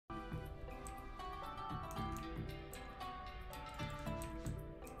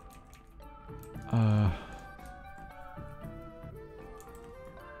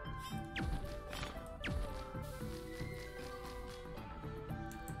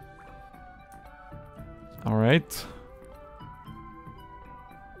All right.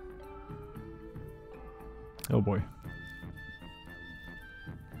 Oh boy.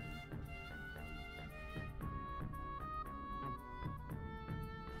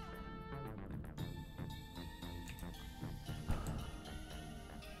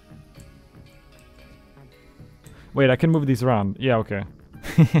 Wait, I can move these around. Yeah, okay.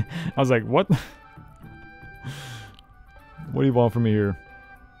 I was like, what? What do you want from me here?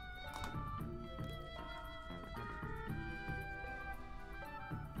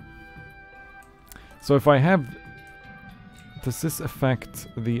 So if I have... Does this affect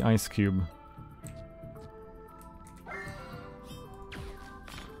the ice cube?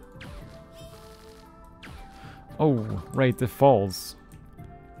 Oh, right, it falls.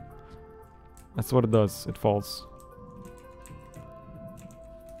 That's what it does, it falls.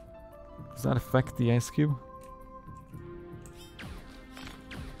 Does that affect the ice cube?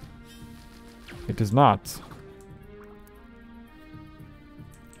 It does not.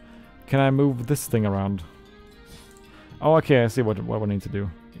 Can I move this thing around? Oh, okay, I see what we need to do.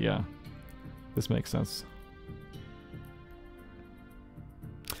 Yeah. This makes sense.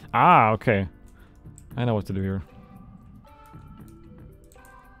 Ah, okay. I know what to do here.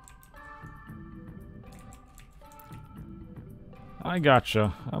 I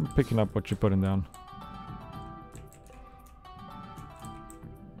gotcha. I'm picking up what you're putting down.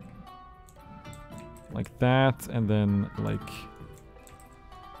 Like that, and then like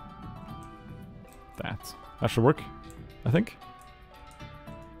that. That should work, I think.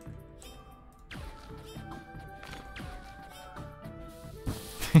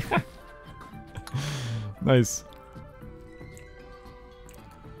 Nice.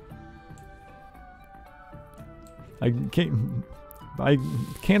 I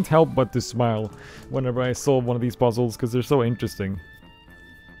can't help but to smile whenever I solve one of these puzzles because they're so interesting.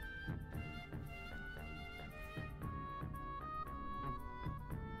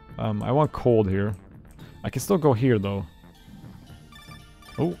 I want cold here. I can still go here though.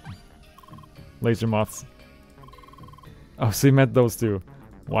 Oh, laser moths. Oh, so you meant those two.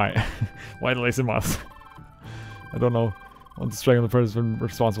 Why? Why the laser moths? I don't know. I want to strangle the person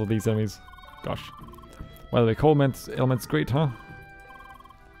responsible for these enemies. Gosh. By the way, cold element's great, huh?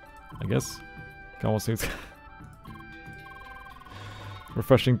 I guess. Can almost say it's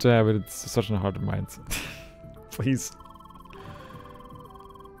refreshing to have it. It's such a hard to mind. Please.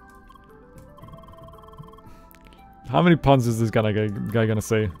 How many puns is this guy gonna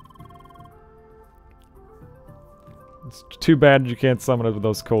say? It's too bad you can't summon it with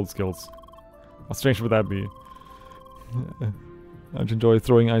those cold skills. How strange would that be? I'd enjoy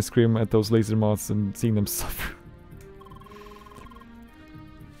throwing ice cream at those laser moths and seeing them suffer.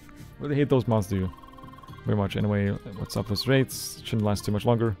 Really hate those moths, do you? Very much. Anyway, what's up with rates? Shouldn't last too much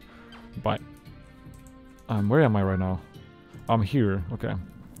longer. Bye. Where am I right now? I'm here. Okay.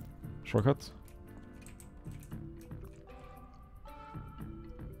 Shortcut.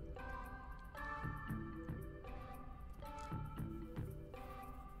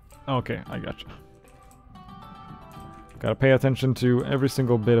 Okay, I gotcha. Gotta pay attention to every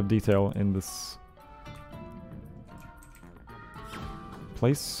single bit of detail in this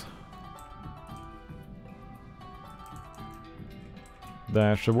place.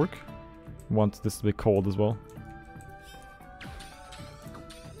 That should work. Want this to be cold as well.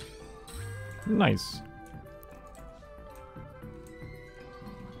 Nice.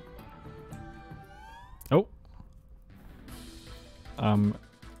 Oh.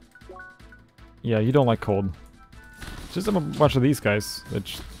 Yeah, you don't like cold. Just a bunch of these guys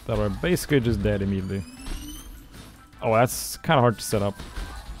that are basically just dead immediately. Oh, that's kind of hard to set up.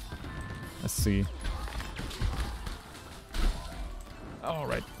 Let's see.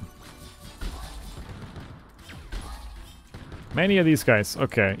 Alright. Many of these guys.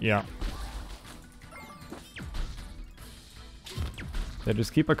 Okay, yeah. They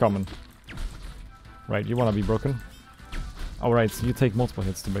just keep a coming. Right, you want to be broken. Alright, so you take multiple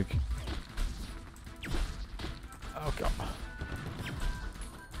hits to break. Oh god.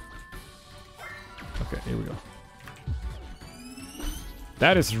 Okay, here we go.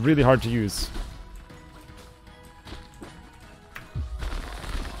 That is really hard to use.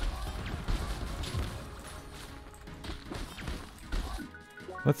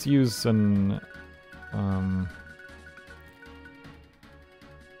 Let's use an...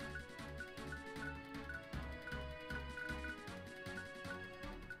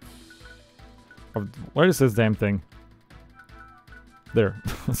 where is this damn thing? There.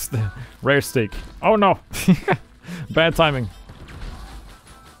 It's the rare steak. Oh no! Bad timing.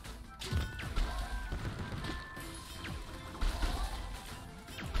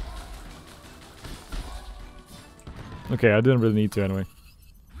 Okay, I didn't really need to anyway.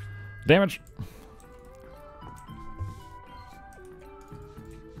 Damage!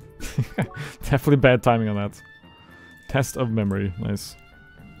 Definitely bad timing on that. Test of memory. Nice.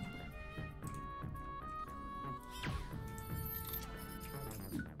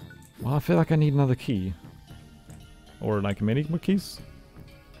 Well, I feel like I need another key. Or like many more keys?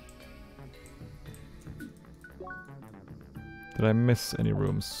 Did I miss any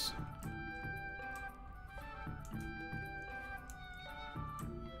rooms?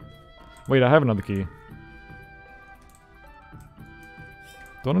 Wait, I have another key.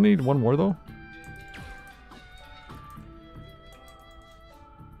 Don't I need one more though?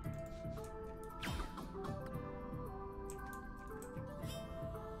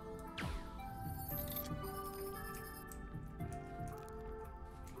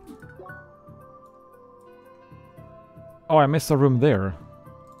 Oh, I missed a room there.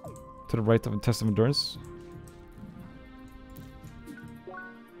 To the right of the test of endurance.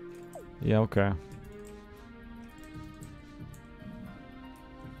 Yeah, okay.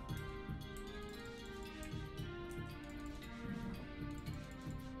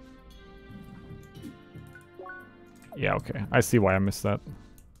 Yeah, okay. I see why I missed that.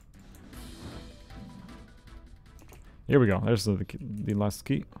 Here we go. There's the last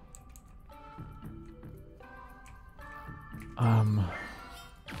key.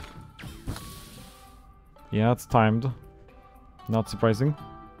 Yeah, it's timed. Not surprising.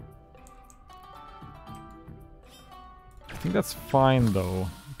 I think that's fine though.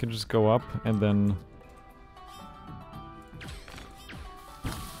 You can just go up and then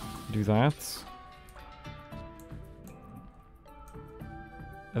do that.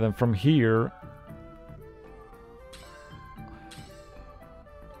 And then from here...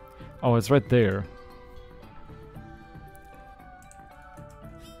 Oh, it's right there.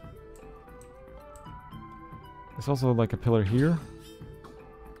 There's also like a pillar here.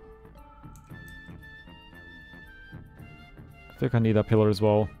 I think I need that pillar as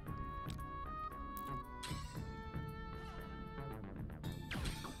well.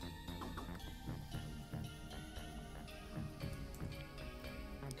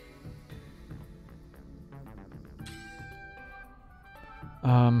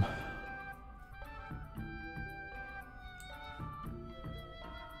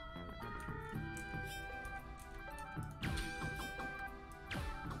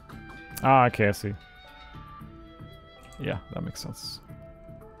 Ah, okay, I see. Yeah, that makes sense.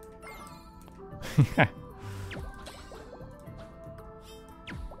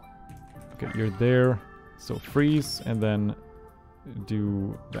 Okay, you're there. So freeze, and then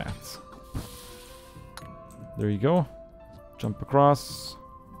do that. There you go. Jump across.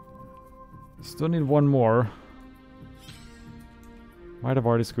 Still need one more. Might have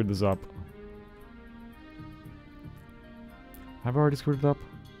already screwed this up. Have I already screwed it up?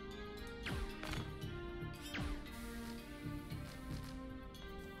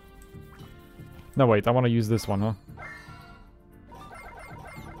 No, wait, I want to use this one, huh?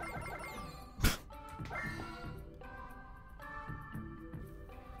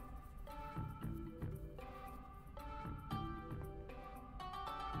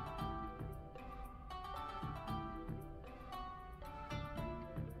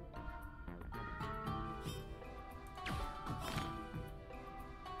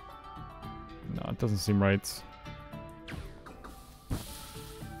 No, it doesn't seem right.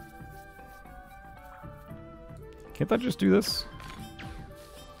 Can't I just do this?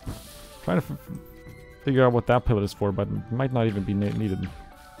 Trying to figure out what that pillar is for, but it might not even be needed.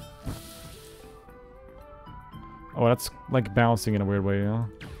 Oh, that's like bouncing in a weird way, huh?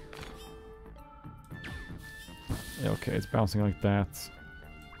 Yeah, okay, it's bouncing like that.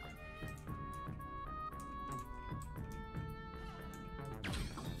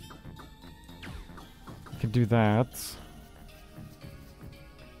 I can do that.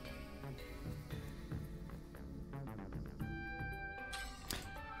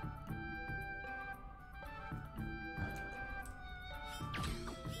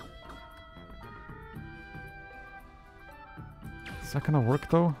 Is that gonna work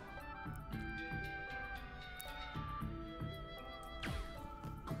though?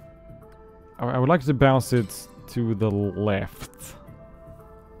 I would like to bounce it to the left.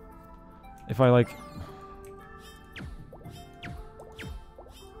 If I like...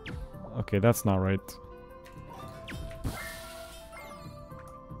 Okay, that's not right.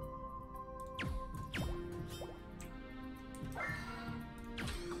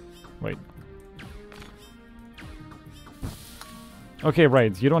 Wait. Okay,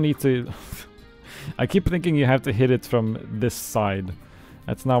 right. You don't need to... I keep thinking you have to hit it from this side.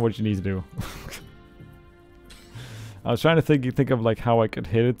 That's not what you need to do. I was trying to think of like how I could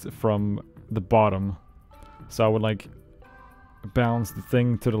hit it from the bottom. So I would like bounce the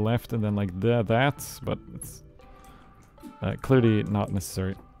thing to the left and then like that, but it's clearly not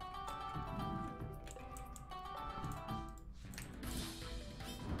necessary.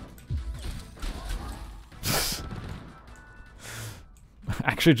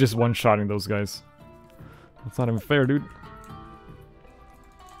 Actually just one-shotting those guys. That's not even fair, dude.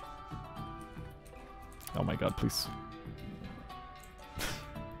 Oh my god, please.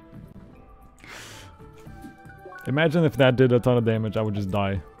 Imagine if that did a ton of damage, I would just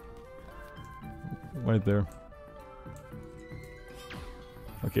die. Right there.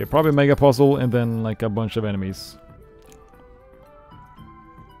 Okay, probably mega puzzle and then like a bunch of enemies.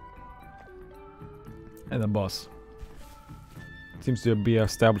 And then boss. Seems to be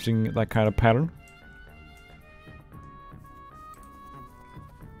establishing that kind of pattern.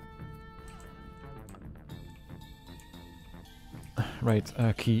 Right,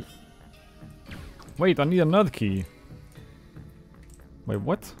 key. Wait, I need another key. Wait,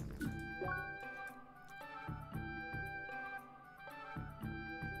 what?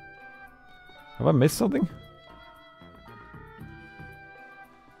 Have I missed something?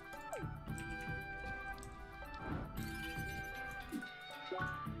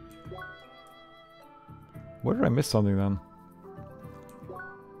 Where did I miss something then?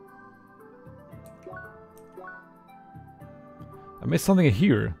 I missed something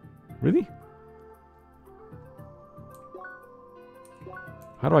here. Really?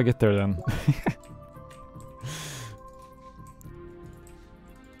 How do I get there then?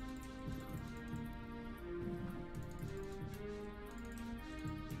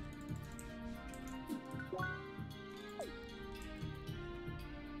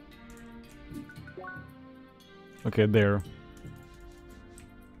 Okay, there.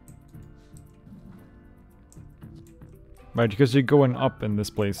 Right, because you're going up in this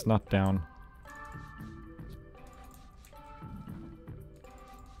place, not down.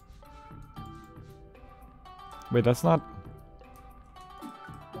 Wait, that's not...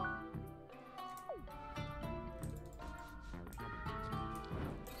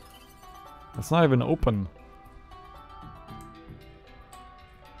 That's not even open.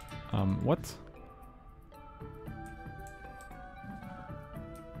 What?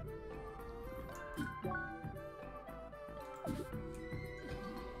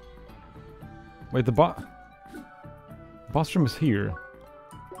 Wait, the boss room is here.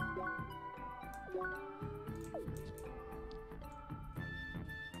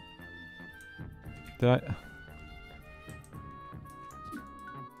 Did I...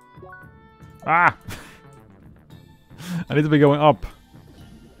 Ah! I need to be going up.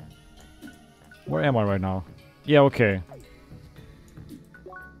 Where am I right now? Yeah, okay.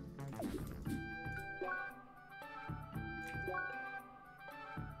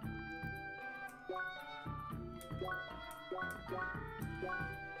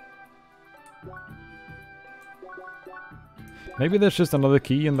 Maybe there's just another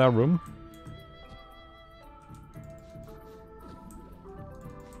key in that room.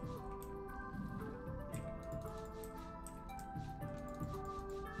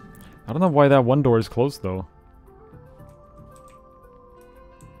 I don't know why that one door is closed though.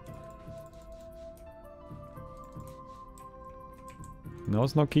 No,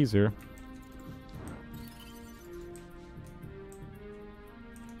 there's no keys here.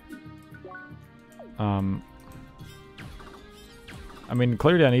 I mean,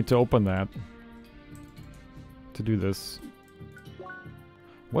 clearly I need to open that to do this.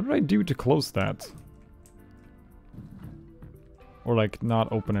 What did I do to close that? Or like,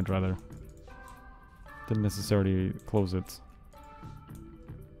 not open it, rather. Didn't necessarily close it.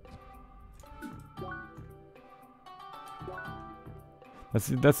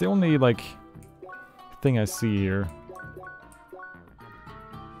 That's the only, like, thing I see here.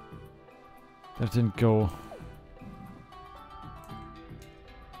 That didn't go...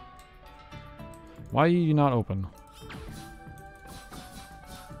 Why are you not open?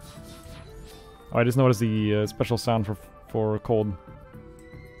 Oh, I just noticed the special sound for cold.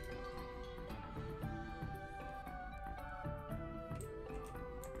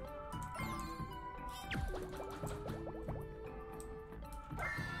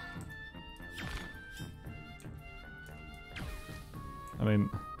 I mean...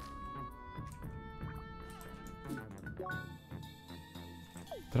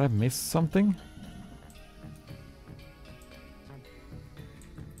 Did I miss something?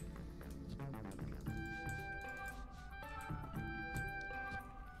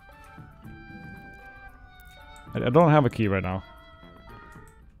 I don't have a key right now.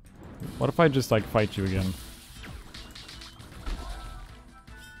 What if I just like fight you again?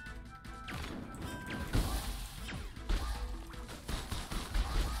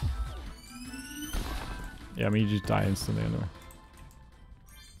 Yeah, I mean you just die instantly anyway.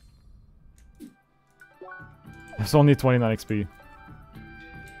 It's only 29 XP.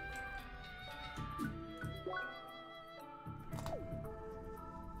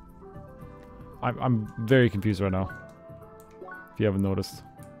 I'm very confused right now. If you haven't noticed.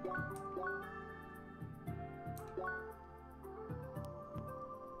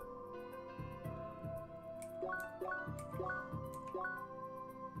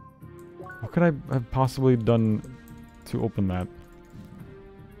 What could I have possibly done to open that?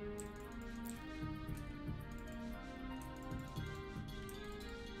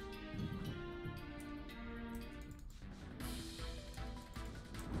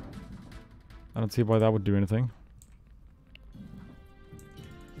 I don't see why that would do anything.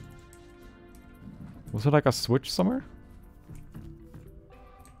 Was it like a switch somewhere?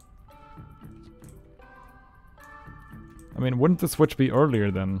 I mean, wouldn't the switch be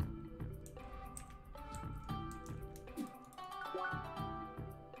earlier then?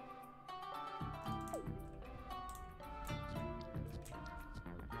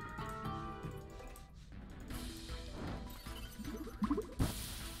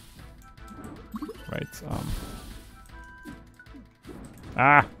 Right,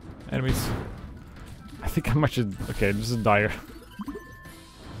 Ah! Enemies. I think I might should... Okay, this is dire.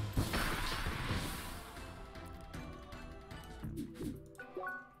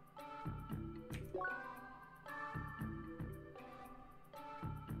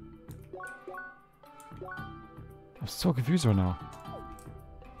 I'm so confused right now.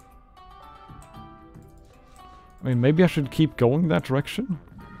 I mean, maybe I should keep going that direction?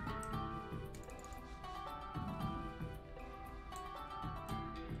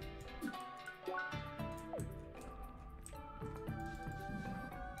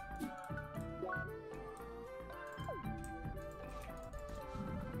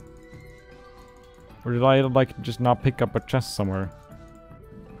 Or did I, like, just not pick up a chest somewhere?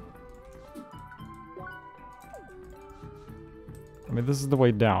 I mean, this is the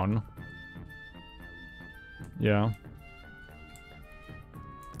way down. Yeah.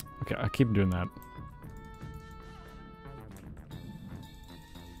 Okay, I keep doing that.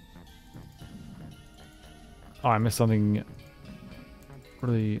 Oh, I missed something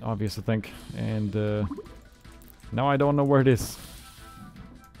really obvious, I think. And, now I don't know where it is.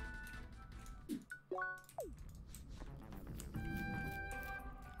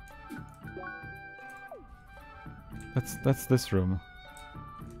 That's this room.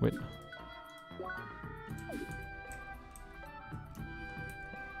 Wait.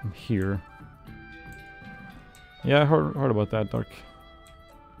 I'm here. Yeah, I heard about that, Dark.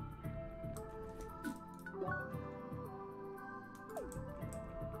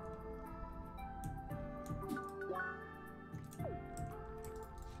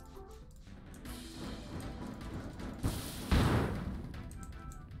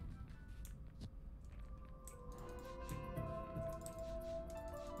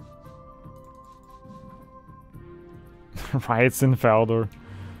 Riots in Faldor.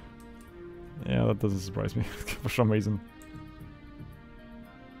 Yeah, that doesn't surprise me for some reason.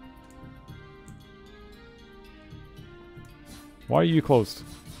 Why are you closed?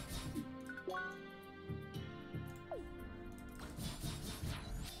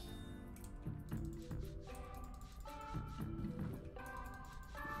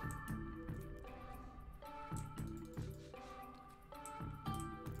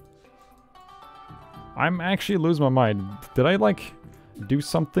 I'm actually losing my mind. Did I, like, do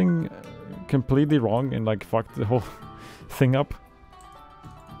something completely wrong and, like, fuck the whole thing up?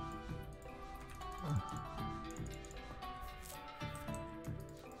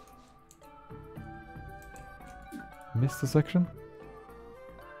 Missed a section?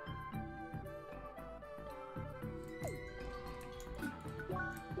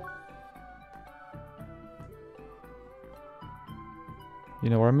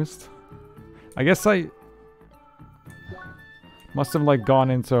 You know where I missed? I guess I must have like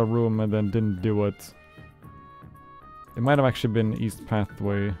gone into a room and then didn't do it. It might have actually been East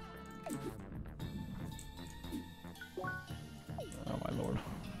Pathway. Oh my lord.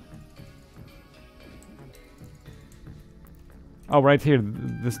 Oh, right here.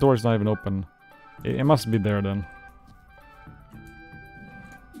 This door is not even open. It must be there then.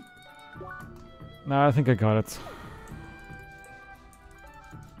 Nah, I think I got it.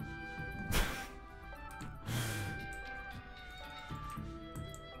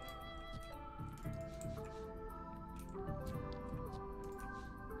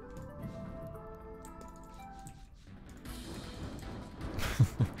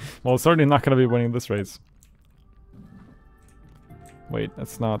 Well, certainly not gonna be winning this race. Wait,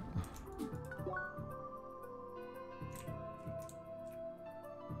 that's not...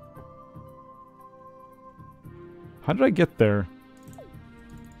 How did I get there?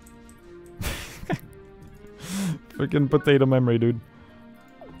 Freaking potato memory, dude.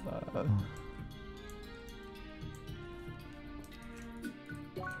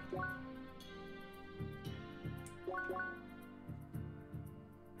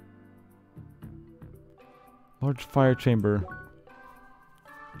 Large fire chamber.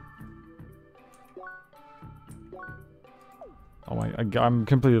 Oh, I'm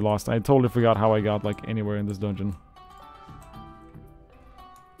completely lost. I totally forgot how I got, like, anywhere in this dungeon.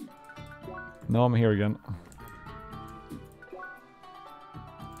 No, I'm here again.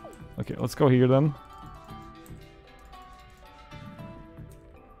 Okay, let's go here then.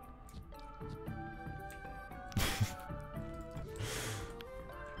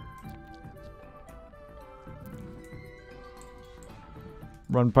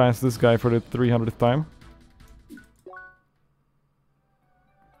 Run past this guy for the 300th time.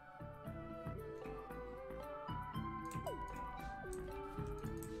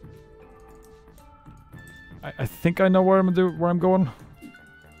 I think I know where I'm going.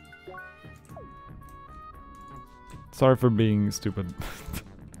 Sorry for being stupid.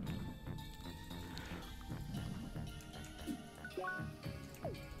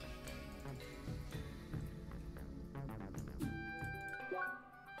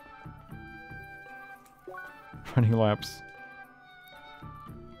 Running laps.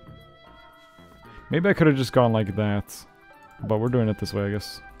 Maybe I could have just gone like that, but we're doing it this way, I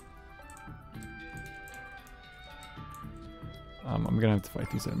guess. I'm gonna have to fight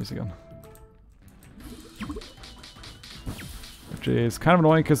these enemies again. Which is kind of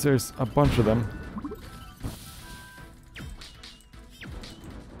annoying because there's a bunch of them.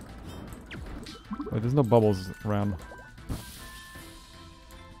 Wait, there's no bubbles around.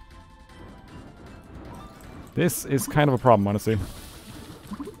 This is kind of a problem, honestly.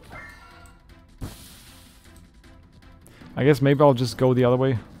 I guess maybe I'll just go the other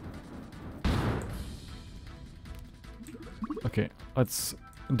way. Okay, let's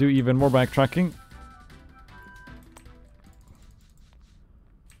do even more backtracking.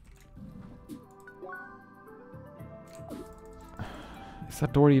 Is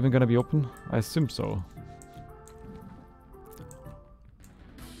that door even gonna be open? I assume so.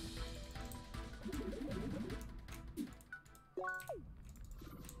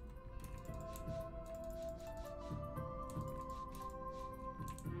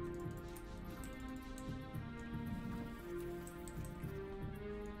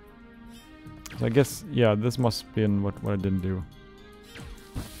 So I guess, yeah, this must have been what I didn't do.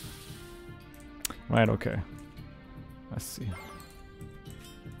 Right, okay. Let's see.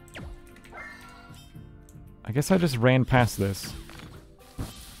 I guess I just ran past this.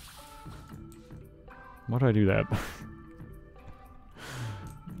 Why did I do that?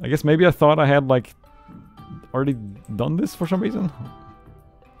 I guess maybe I thought I had, like, already done this for some reason?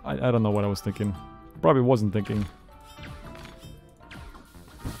 I don't know what I was thinking. Probably wasn't thinking.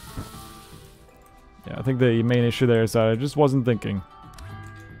 Yeah, I think the main issue there is that I just wasn't thinking.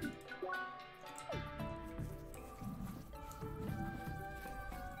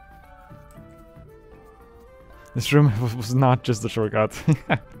 This room was not just a shortcut.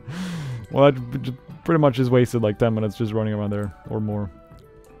 Well, I pretty much just wasted like 10 minutes just running around there, or more.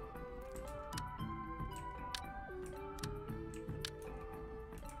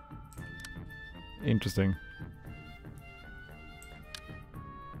 Interesting.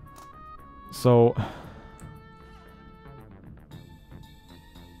 So...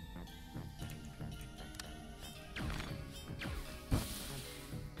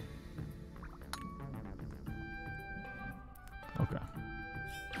 Okay.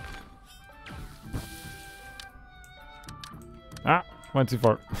 Ah! Went too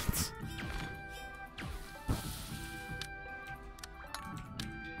far.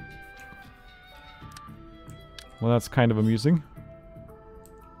 Well, that's kind of amusing.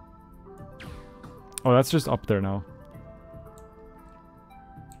 Oh, that's just up there now.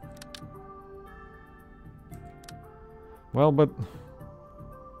 Well, but...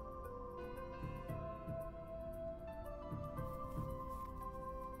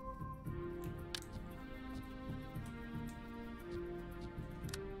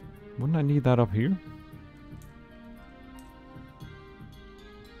 Wouldn't I need that up here?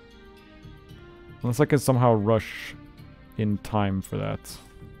 Unless I can somehow rush in time for that.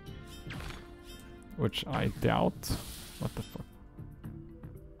 Which I doubt. What the fuck?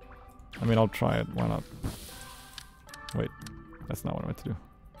 I mean, I'll try it. Why not? Wait. That's not what I meant to do.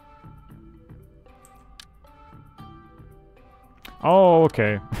 Oh,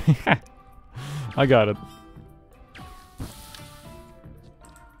 okay. I got it.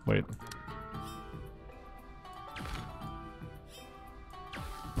 Wait.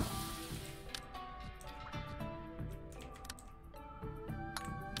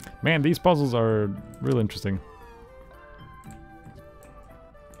 Man, these puzzles are really interesting.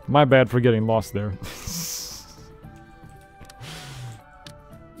 My bad for getting lost there.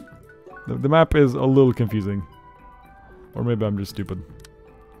 The map is a little confusing. Or maybe I'm just stupid.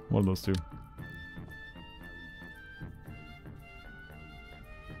 One of those two.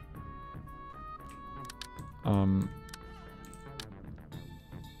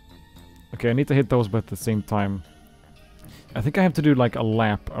 Okay, I need to hit those but at the same time. I think I have to do like a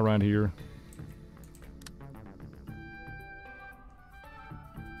lap around here.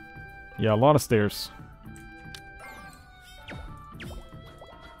 Yeah, a lot of stairs.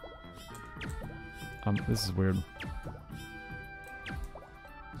 This is weird.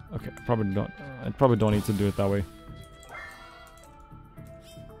 Okay, I probably don't need to do it that way.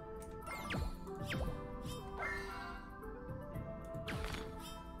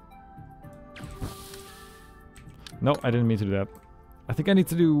 No, I didn't mean to do that. I think I need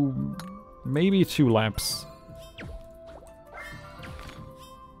to do maybe 2 laps.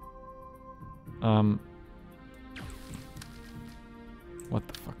 What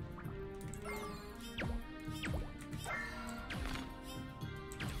the fuck?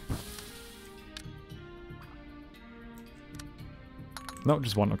 No,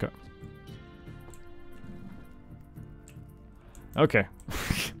 just 1, okay. Okay.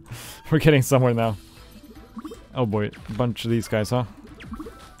 We're getting somewhere now. Oh boy, a bunch of these guys, huh?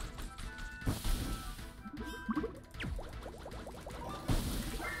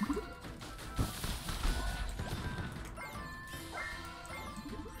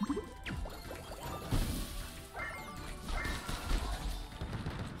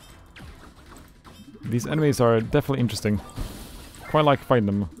 These enemies are definitely interesting. Quite like fighting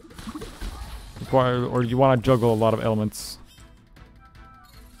them. Or you want to juggle a lot of elements.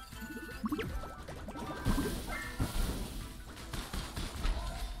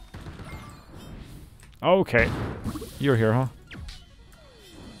 Okay. You're here, huh?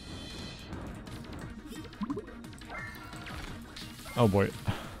 Oh boy.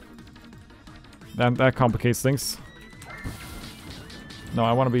 That complicates things. No,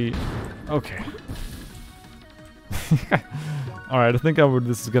 I want to be... Okay. Alright, I think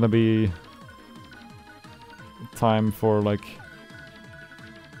this is gonna be... time for, like...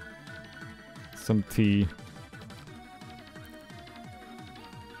 some tea.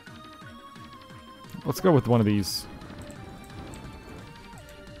 Let's go with one of these.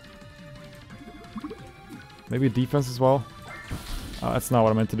 Maybe a defense as well? That's not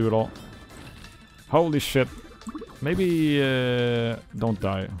what I meant to do at all. Holy shit. Maybe, don't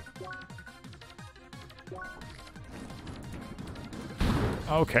die.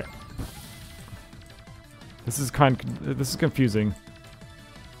 Okay. This is confusing.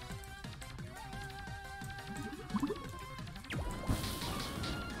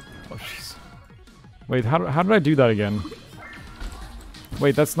 Oh jeez. Wait, how did I do that again?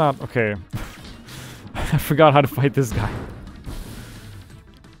 Wait, that's not okay. I forgot how to fight this guy.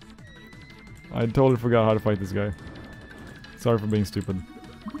 I totally forgot how to fight this guy. Sorry for being stupid.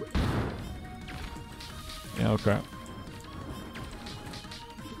 Yeah, okay.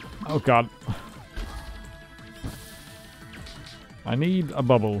 Oh god. I need a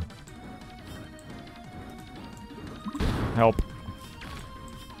bubble. Help.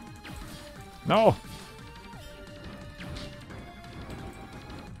 No!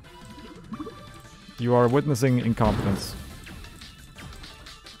 You are witnessing incompetence.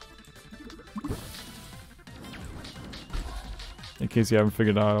 In case you haven't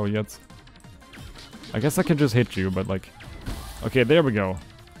figured it out yet. I guess I can just hit you, but like... Okay, there we go.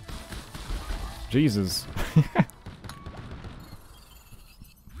 Jesus.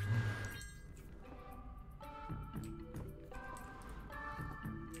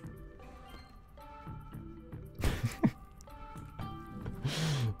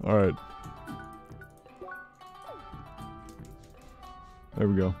 Alright. There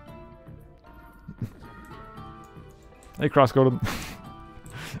we go. Hey, CrossCode.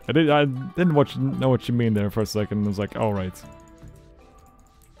 I didn't know what you mean there for a second. I was like, all right.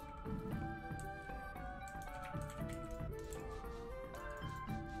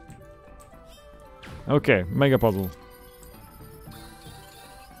 Okay, mega puzzle.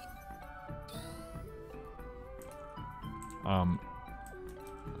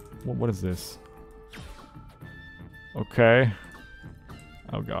 What is this? Okay.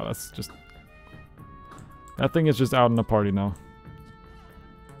 Oh god, that's just... That thing is just out in the party now.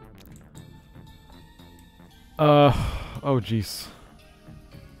 Oh jeez.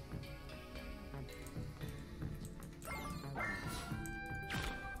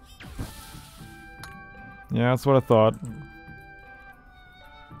 Yeah, that's what I thought.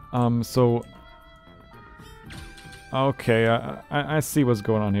 So... Okay, I see what's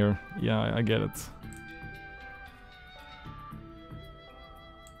going on here. Yeah, I get it.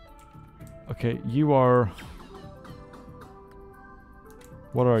 Okay, you are...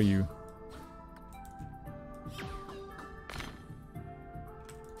 What are you?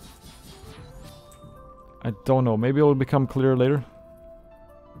 I don't know. Maybe it'll become clear later.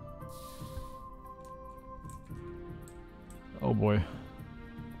 Oh boy.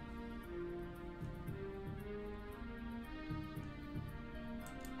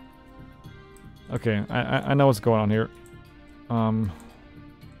 Okay, I know what's going on here. I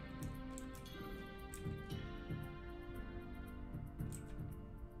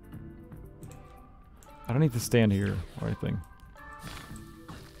don't need to stand here or anything.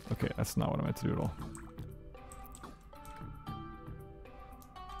 Okay, that's not what I meant to do at all.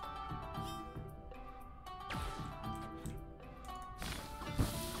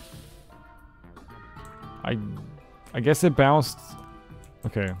 I guess it bounced.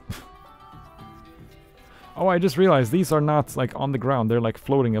 Okay. Oh, I just realized these are not like on the ground, they're like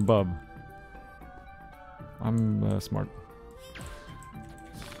floating above. I'm smart.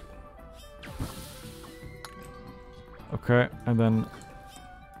 Okay, and then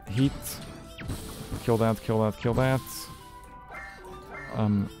heat. Kill that, kill that, kill that.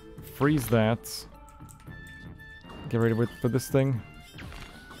 Freeze that. Get ready with this thing.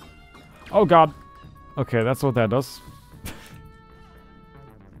 Oh god! Okay, that's what that does.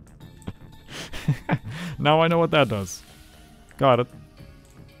 Now I know what that does. Got it.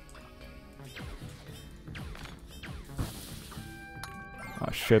 Ah,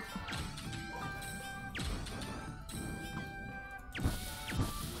 shit.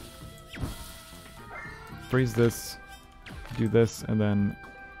 Freeze this, do this, and then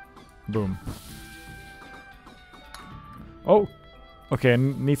boom. Oh! Okay, it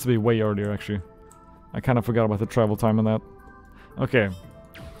needs to be way earlier, actually. I kind of forgot about the travel time on that. Okay.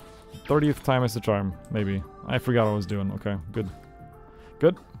 30th time is the charm, maybe. I forgot what I was doing. Okay, good.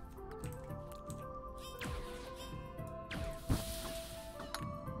 Good.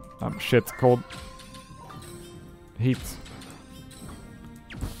 Shit, cold. Heat.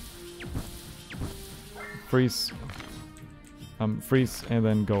 Freeze. Freeze, and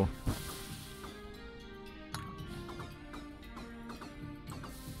then go.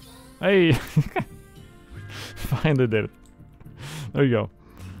 Hey! Finally did it. There you go.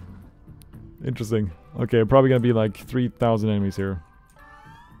 Interesting. Okay, probably gonna be like 3,000 enemies here.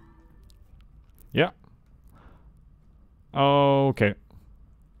 Yeah. Okay.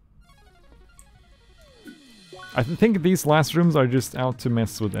 I think these last rooms are just out to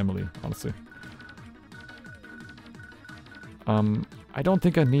mess with Emily, honestly. I don't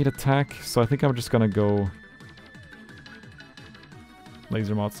think I need attack, so I think I'm just gonna go...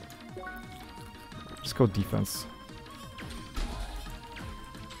 Laser mods. Just go defense.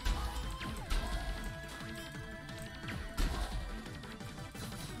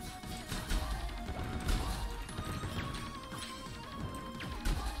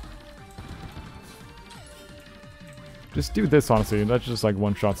 Just do this, honestly. That just like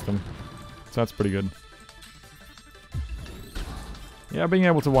one-shots them. So that's pretty good. Yeah, being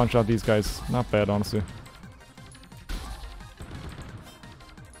able to one-shot these guys, not bad, honestly.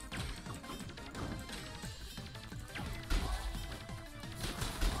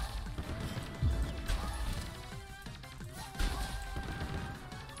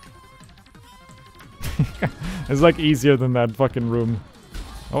 It's like easier than that fucking room.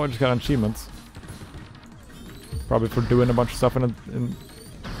 Oh, I just got achievements. Probably for doing a bunch of stuff in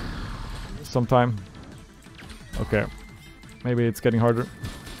some time. Okay. Maybe it's getting harder.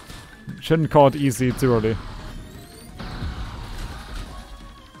 Shouldn't call it easy too early.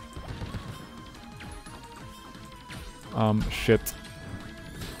 Shit.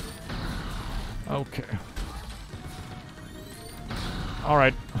 Okay.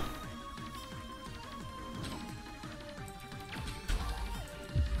 Alright.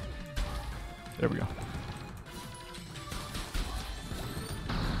 There we go.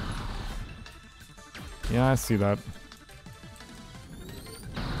 Yeah, I see that.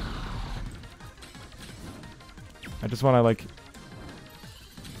 I just want to, like,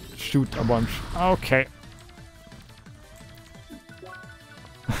 shoot a bunch. Okay.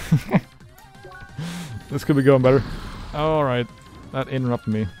 This could be going better. Alright. That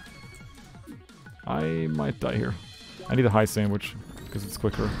interrupted me. I might die here. I need a high sandwich, because it's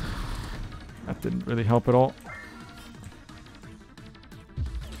quicker. That didn't really help at all.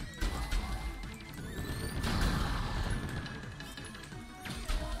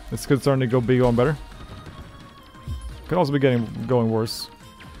 This could certainly be going better. Could also be going worse.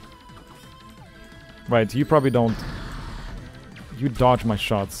 Right, you probably don't... You dodge my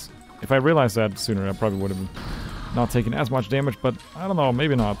shots. If I realized that sooner, I probably would have not taken as much damage, but I don't know,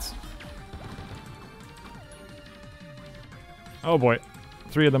 maybe not. Oh boy.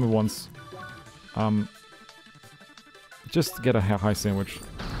 3 of them at once. Just get a high sandwich.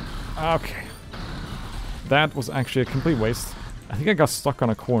 Okay. That was actually a complete waste. I think I got stuck on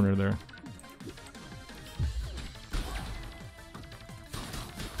a corner there.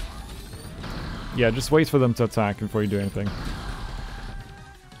 Yeah, just wait for them to attack before you do anything.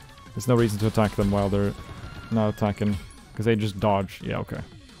 There's no reason to attack them while they're not attacking, because they just dodge. Yeah, okay.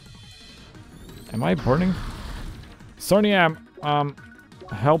 Am I burning? Certainly am.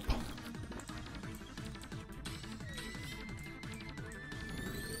 Help.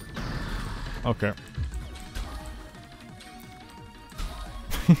 Okay.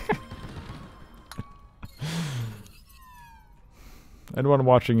 Anyone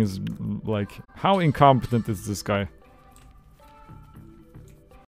watching is like, how incompetent is this guy?